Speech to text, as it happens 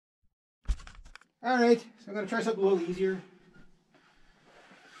Alright, so I'm going to try something a little easier.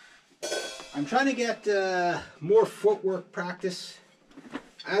 I'm trying to get more footwork practice.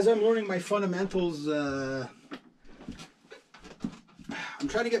 As I'm learning my fundamentals, I'm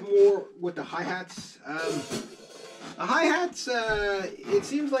trying to get more with the hi-hats. The hi-hats, it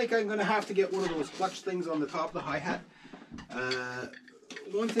seems like I'm going to have to get one of those clutch things on the top of the hi-hat.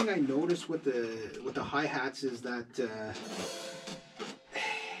 One thing I noticed with the hi-hats is that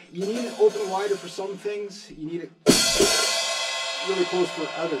you need it open wider for some things. You need it really close for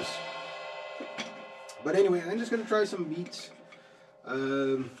others. But anyway, I'm just going to try some beats.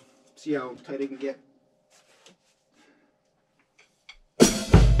 See how tight I can get.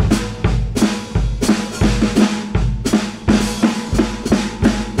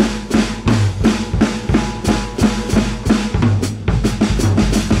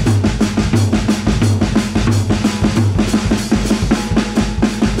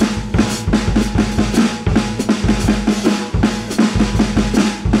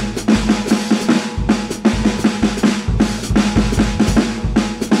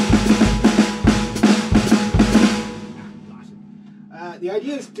 The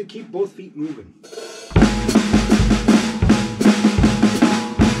idea is to keep both feet moving.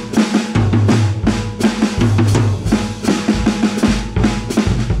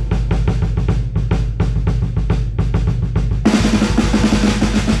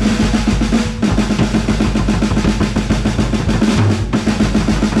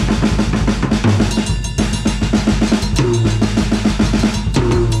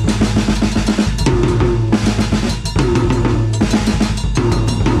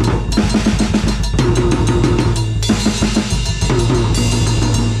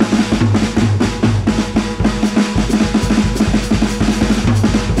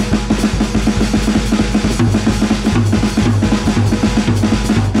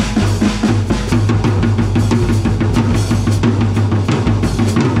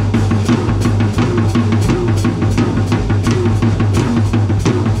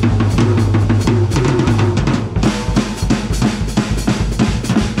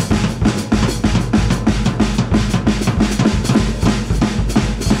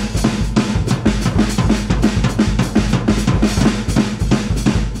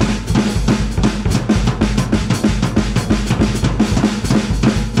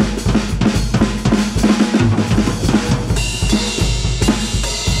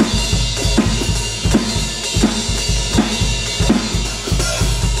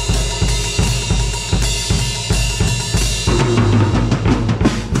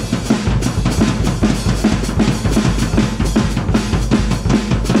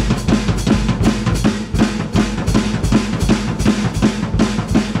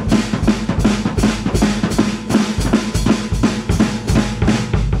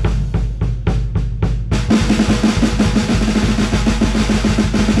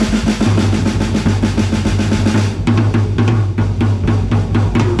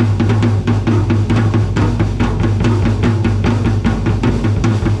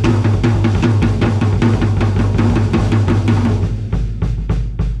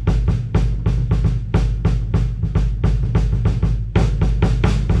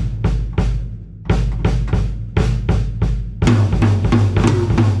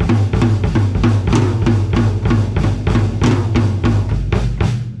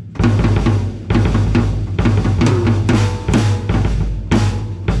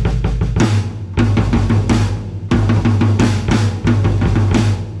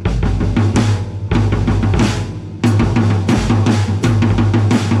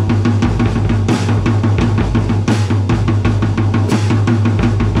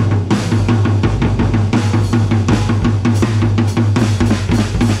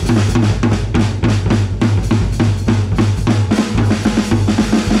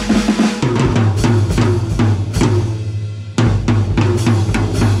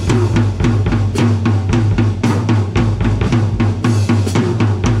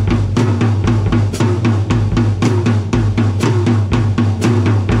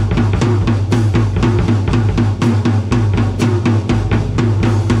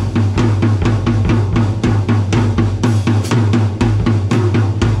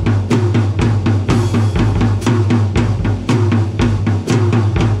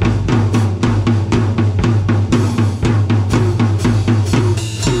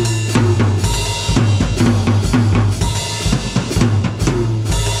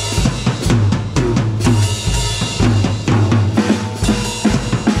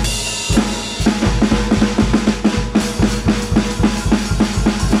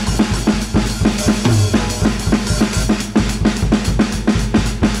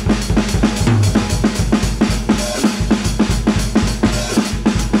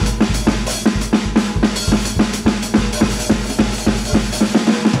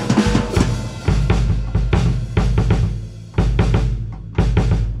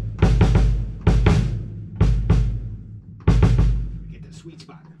 sweet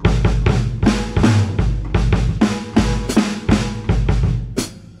spot.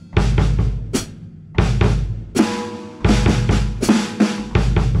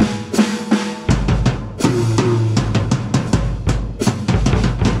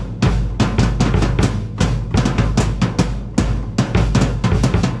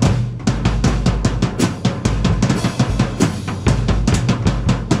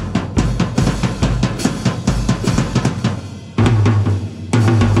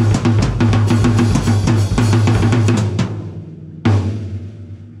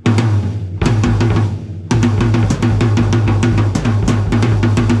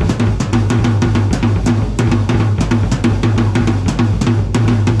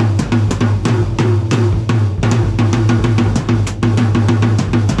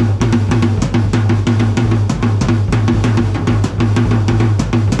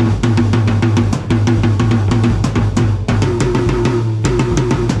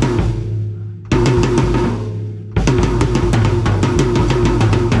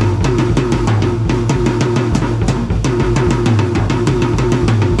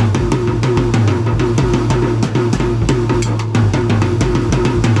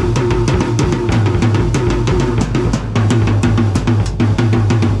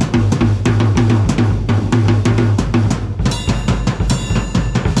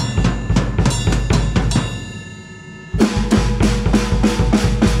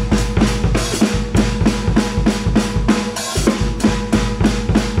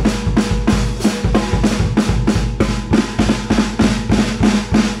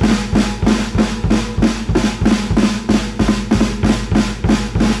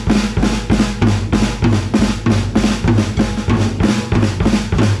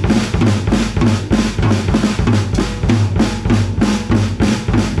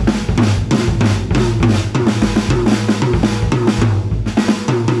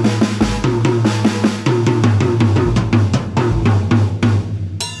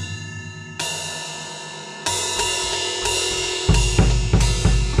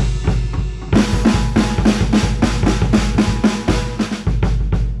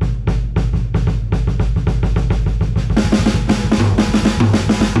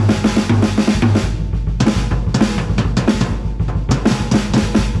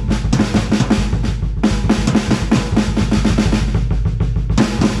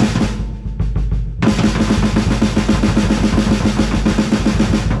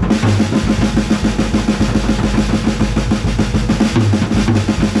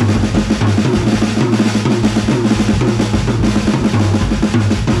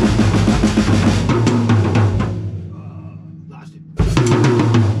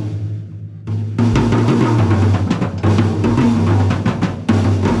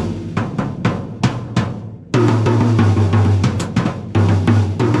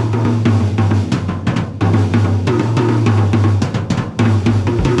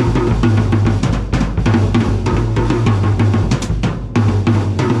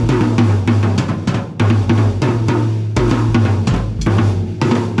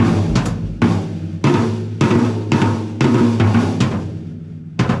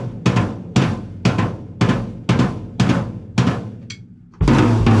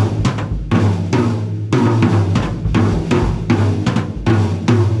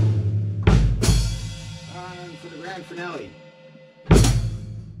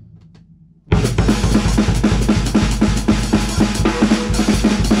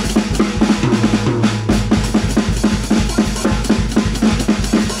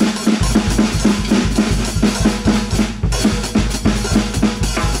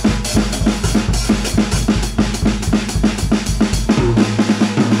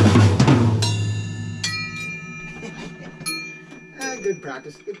 Good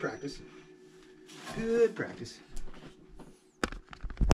practice. Good practice. Good practice.